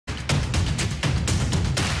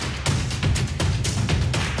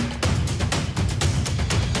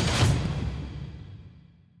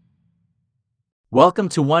Welcome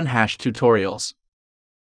to OneHash tutorials.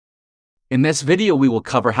 In this video we will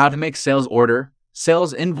cover how to make sales order,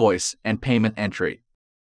 sales invoice, and payment entry.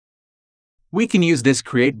 We can use this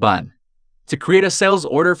create button to create a sales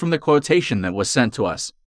order from the quotation that was sent to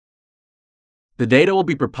us. The data will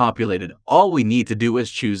be prepopulated. All we need to do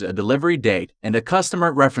is choose a delivery date and a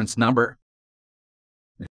customer reference number.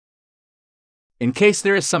 In case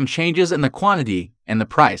there is some changes in the quantity and the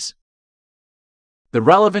price, the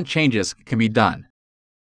relevant changes can be done.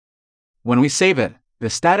 When we save it, the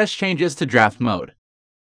status changes to draft mode.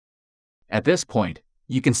 At this point,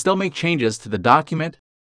 you can still make changes to the document.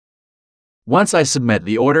 Once I submit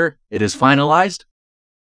the order, it is finalized.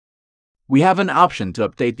 We have an option to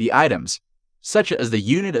update the items, such as the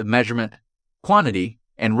unit of measurement, quantity,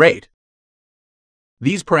 and rate.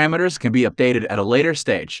 These parameters can be updated at a later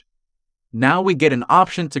stage. Now we get an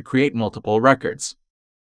option to create multiple records.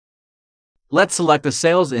 Let's select the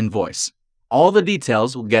sales invoice. All the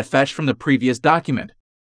details will get fetched from the previous document.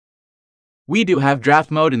 We do have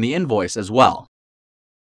draft mode in the invoice as well.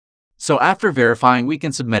 So after verifying, we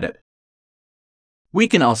can submit it. We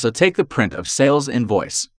can also take the print of sales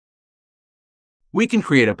invoice. We can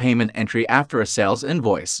create a payment entry after a sales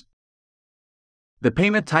invoice. The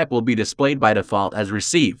payment type will be displayed by default as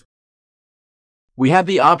receive. We have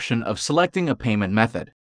the option of selecting a payment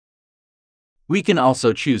method. We can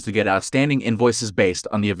also choose to get outstanding invoices based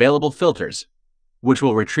on the available filters, which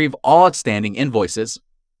will retrieve all outstanding invoices.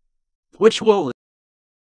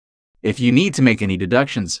 If you need to make any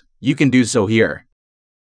deductions, you can do so here.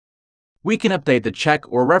 We can update the check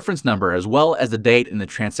or reference number as well as the date and the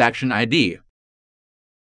transaction ID.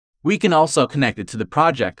 We can also connect it to the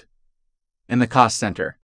project and the cost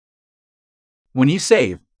center. When you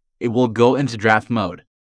save, it will go into draft mode.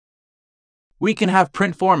 We can have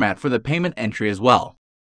print format for the payment entry as well.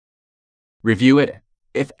 Review it.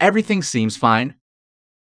 If everything seems fine,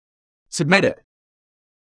 submit it.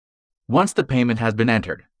 Once the payment has been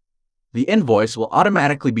entered, the invoice will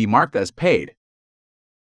automatically be marked as paid.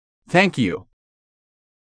 Thank you.